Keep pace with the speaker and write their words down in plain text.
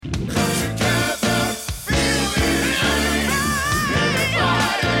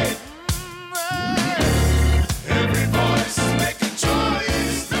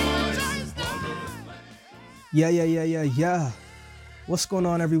Yeah. What's going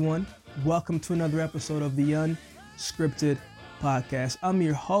on, everyone? Welcome to another episode of the Unscripted Podcast. I'm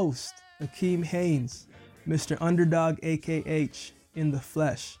your host, Akeem Haynes, Mr. Underdog, AKH, in the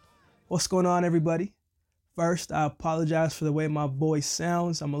flesh. What's going on, everybody? First, I apologize for the way my voice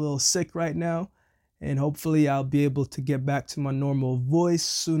sounds. I'm a little sick right now, and hopefully I'll be able to get back to my normal voice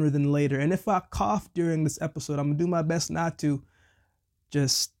sooner than later. And if I cough during this episode, I'm going to do my best not to.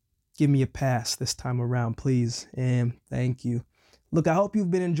 Just give me a pass this time around, please. And thank you. Look, I hope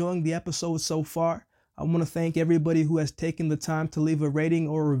you've been enjoying the episode so far. I want to thank everybody who has taken the time to leave a rating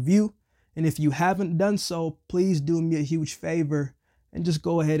or a review. And if you haven't done so, please do me a huge favor and just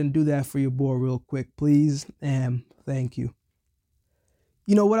go ahead and do that for your boy real quick, please. And thank you.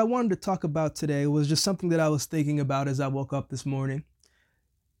 You know, what I wanted to talk about today was just something that I was thinking about as I woke up this morning.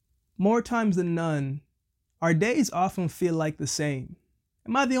 More times than none, our days often feel like the same.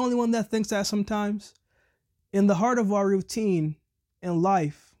 Am I the only one that thinks that sometimes? In the heart of our routine in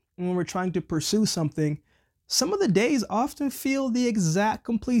life, when we're trying to pursue something, some of the days often feel the exact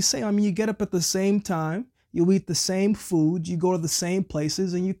complete same. I mean, you get up at the same time, you eat the same food, you go to the same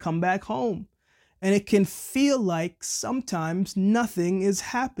places, and you come back home. And it can feel like sometimes nothing is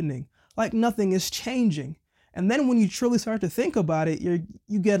happening, like nothing is changing. And then when you truly start to think about it,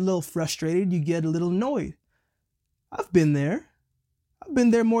 you get a little frustrated, you get a little annoyed. I've been there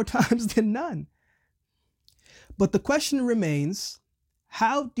more times than none. But the question remains,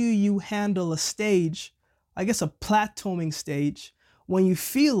 how do you handle a stage, I guess a plateauing stage, when you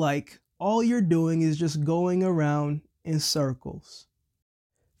feel like all you're doing is just going around in circles?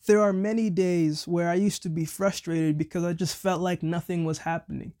 There are many days where I used to be frustrated because I just felt like nothing was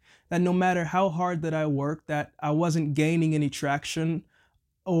happening, that no matter how hard that I worked, that I wasn't gaining any traction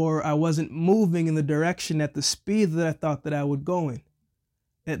or I wasn't moving in the direction at the speed that I thought that I would go in.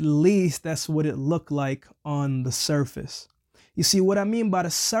 At least that's what it looked like on the surface. You see, what I mean by the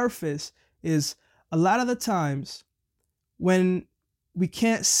surface is a lot of the times when we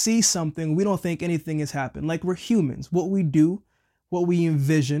can't see something, we don't think anything has happened. Like, we're humans. What we do, what we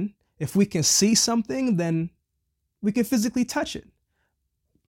envision, if we can see something, then we can physically touch it.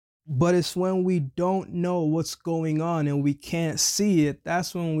 But it's when we don't know what's going on and we can't see it,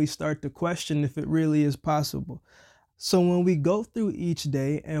 that's when we start to question if it really is possible. So when we go through each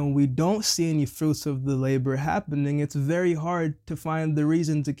day and we don't see any fruits of the labor happening, it's very hard to find the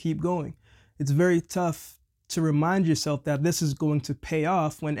reason to keep going. It's very tough to remind yourself that this is going to pay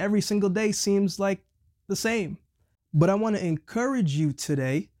off when every single day seems like the same. But I want to encourage you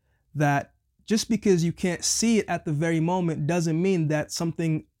today that just because you can't see it at the very moment doesn't mean that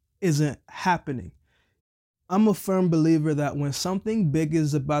something isn't happening. I'm a firm believer that when something big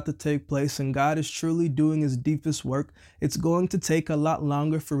is about to take place and God is truly doing his deepest work, it's going to take a lot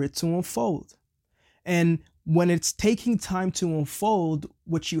longer for it to unfold. And when it's taking time to unfold,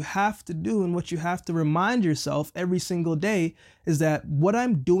 what you have to do and what you have to remind yourself every single day is that what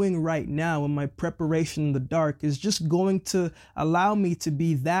I'm doing right now in my preparation in the dark is just going to allow me to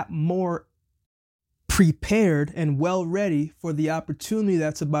be that more prepared and well ready for the opportunity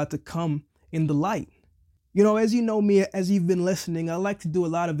that's about to come in the light. You know, as you know me, as you've been listening, I like to do a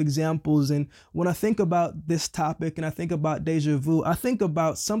lot of examples. And when I think about this topic and I think about deja vu, I think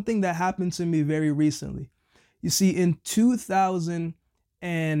about something that happened to me very recently. You see, in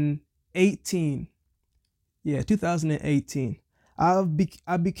 2018, I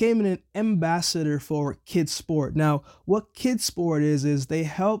became an ambassador for Kids Sport. Now, what Kids Sport is they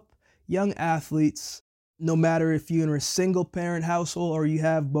help young athletes, no matter if you're in a single parent household or you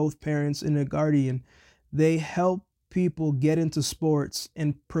have both parents and a guardian. They help people get into sports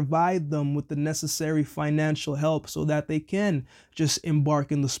and provide them with the necessary financial help so that they can just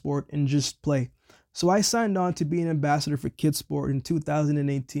embark in the sport and just play. So I signed on to be an ambassador for Kids Sport in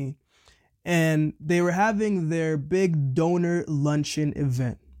 2018. And they were having their big donor luncheon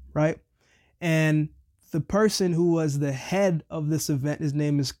event, right? And the person who was the head of this event, his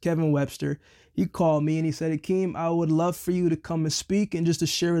name is Kevin Webster. He called me and he said, Akeem, I would love for you to come and speak and just to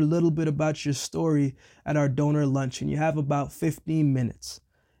share a little bit about your story at our donor luncheon. You have about 15 minutes.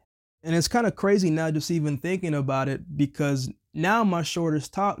 And it's kind of crazy now just even thinking about it, because now my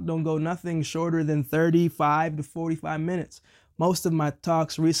shortest talk don't go nothing shorter than 35 to 45 minutes. Most of my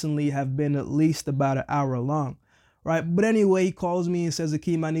talks recently have been at least about an hour long. Right. But anyway, he calls me and says,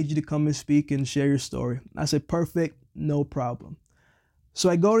 Akeem, I need you to come and speak and share your story. I said, perfect, no problem. So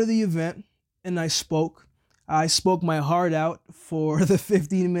I go to the event and I spoke. I spoke my heart out for the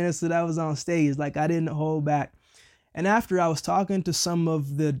 15 minutes that I was on stage. Like, I didn't hold back. And after, I was talking to some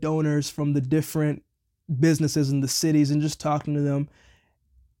of the donors from the different businesses in the cities and just talking to them.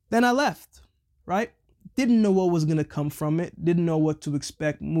 Then I left, right? Didn't know what was going to come from it. Didn't know what to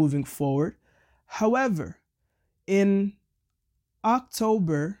expect moving forward. However, in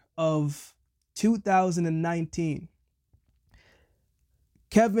October of 2019,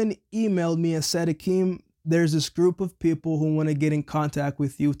 Kevin emailed me and said, Akeem, there's this group of people who want to get in contact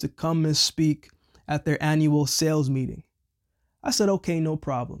with you to come and speak at their annual sales meeting. I said, okay, no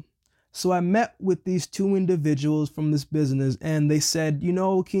problem. So I met with these two individuals from this business, and they said, you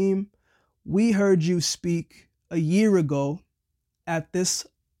know, Akeem, we heard you speak a year ago at this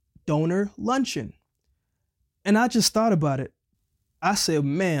donor luncheon. And I just thought about it. I said,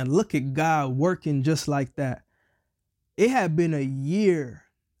 man, look at God working just like that. It had been a year,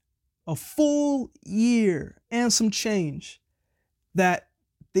 a full year and some change that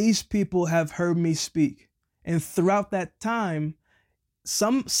these people have heard me speak. And throughout that time,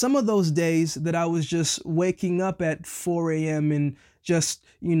 some of those days that I was just waking up at 4 a.m. and just,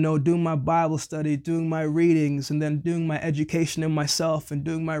 doing my Bible study, doing my readings, and then doing my education in myself and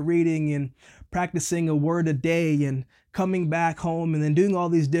doing my reading and practicing a word a day and coming back home and then doing all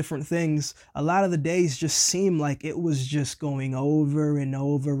these different things, a lot of the days just seemed like it was just going over and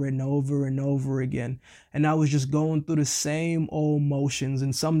over and over and over again. And I was just going through the same old motions.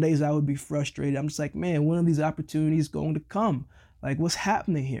 And some days I would be frustrated. I'm just like, man, when are these opportunities going to come? Like, what's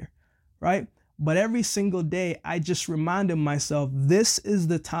happening here, right? But every single day, I just reminded myself, this is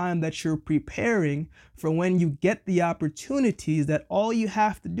the time that you're preparing for when you get the opportunities, that all you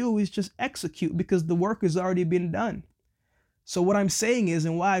have to do is just execute because the work has already been done. So what I'm saying is,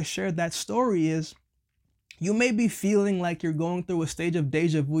 and why I shared that story is, you may be feeling like you're going through a stage of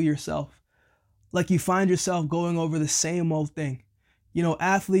deja vu yourself, like you find yourself going over the same old thing.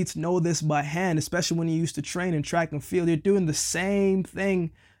 Athletes know this by hand, especially when you used to train in track and field. You're doing the same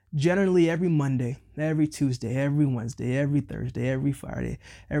thing generally every Monday, every Tuesday, every Wednesday, every Thursday, every Friday,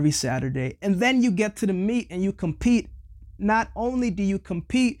 every Saturday. And then you get to the meet and you compete. Not only do you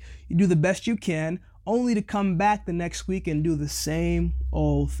compete, you do the best you can, only to come back the next week and do the same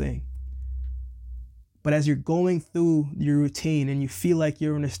old thing. But as you're going through your routine and you feel like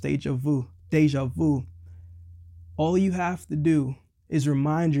you're in a stage of deja vu, all you have to do is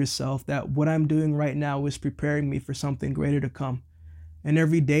remind yourself that what I'm doing right now is preparing me for something greater to come. And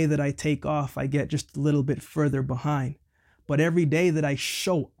every day that I take off, I get just a little bit further behind. But every day that I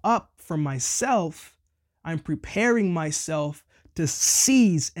show up for myself, I'm preparing myself to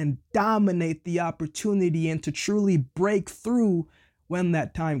seize and dominate the opportunity and to truly break through when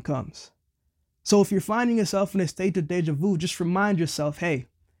that time comes. So if you're finding yourself in a state of deja vu, just remind yourself, hey,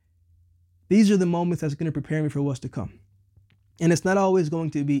 these are the moments that's going to prepare me for what's to come. And it's not always going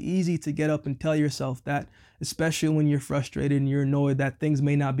to be easy to get up and tell yourself that, especially when you're frustrated and you're annoyed that things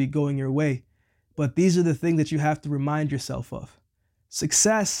may not be going your way. But these are the things that you have to remind yourself of.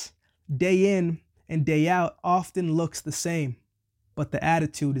 Success, day in and day out, often looks the same, but the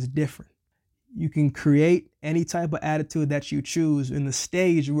attitude is different. You can create any type of attitude that you choose in the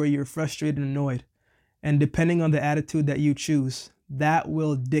stage where you're frustrated and annoyed. And depending on the attitude that you choose, that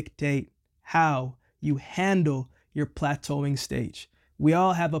will dictate how you handle your plateauing stage. We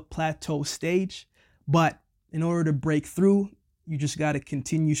all have a plateau stage, but in order to break through, you just got to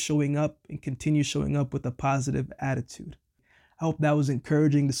continue showing up with a positive attitude. I hope that was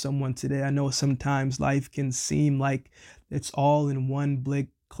encouraging to someone today. I know sometimes life can seem like it's all in one big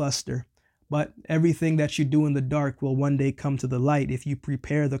cluster, but everything that you do in the dark will one day come to the light if you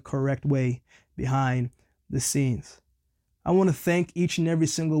prepare the correct way behind the scenes. I want to thank each and every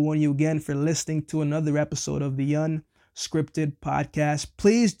single one of you again for listening to another episode of the Unscripted Podcast.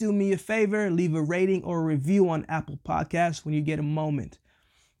 Please do me a favor, leave a rating or a review on Apple Podcasts when you get a moment.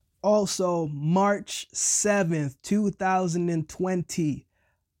 Also, March 7th, 2020,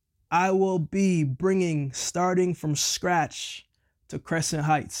 I will be bringing Starting From Scratch to Crescent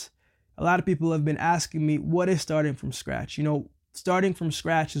Heights. A lot of people have been asking me, what is Starting From Scratch? Starting From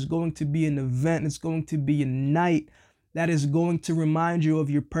Scratch is going to be an event. It's going to be a night that is going to remind you of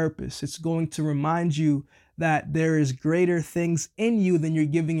your purpose. It's going to remind you that there is greater things in you than you're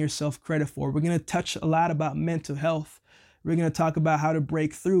giving yourself credit for. We're going to touch a lot about mental health. We're going to talk about how to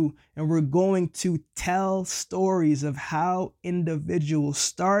break through, and we're going to tell stories of how individuals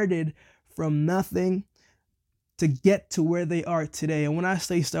started from nothing to get to where they are today. And when I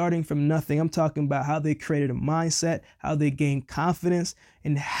say starting from nothing, I'm talking about how they created a mindset, how they gained confidence,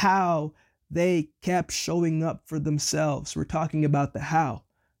 and how they kept showing up for themselves. We're talking about the how.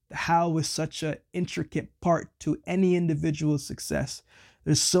 The how is such an intricate part to any individual's success.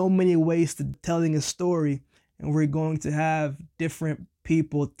 There's so many ways to telling a story, and we're going to have different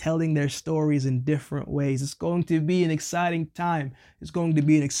people telling their stories in different ways. It's going to be an exciting time. It's going to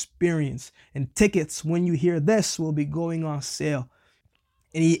be an experience. And tickets, when you hear this, will be going on sale.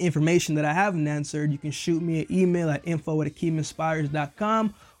 Any information that I haven't answered, you can shoot me an email at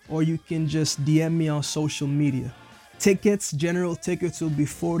info@akeeminspires.com, or you can just DM me on social media. Tickets, general tickets will be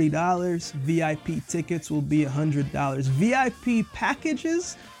 $40. VIP tickets will be $100. VIP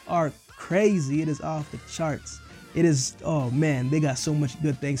packages are crazy. It is off the charts. It is, oh man, they got so much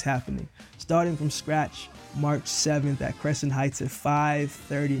good things happening. Starting from scratch, March 7th at Crescent Heights at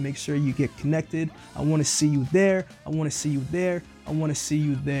 5:30. Make sure you get connected. I want to see you there. I want to see you there. I want to see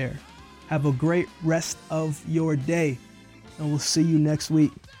you there. Have a great rest of your day, and we'll see you next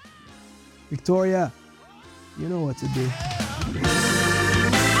week. Victoria, you know what to do.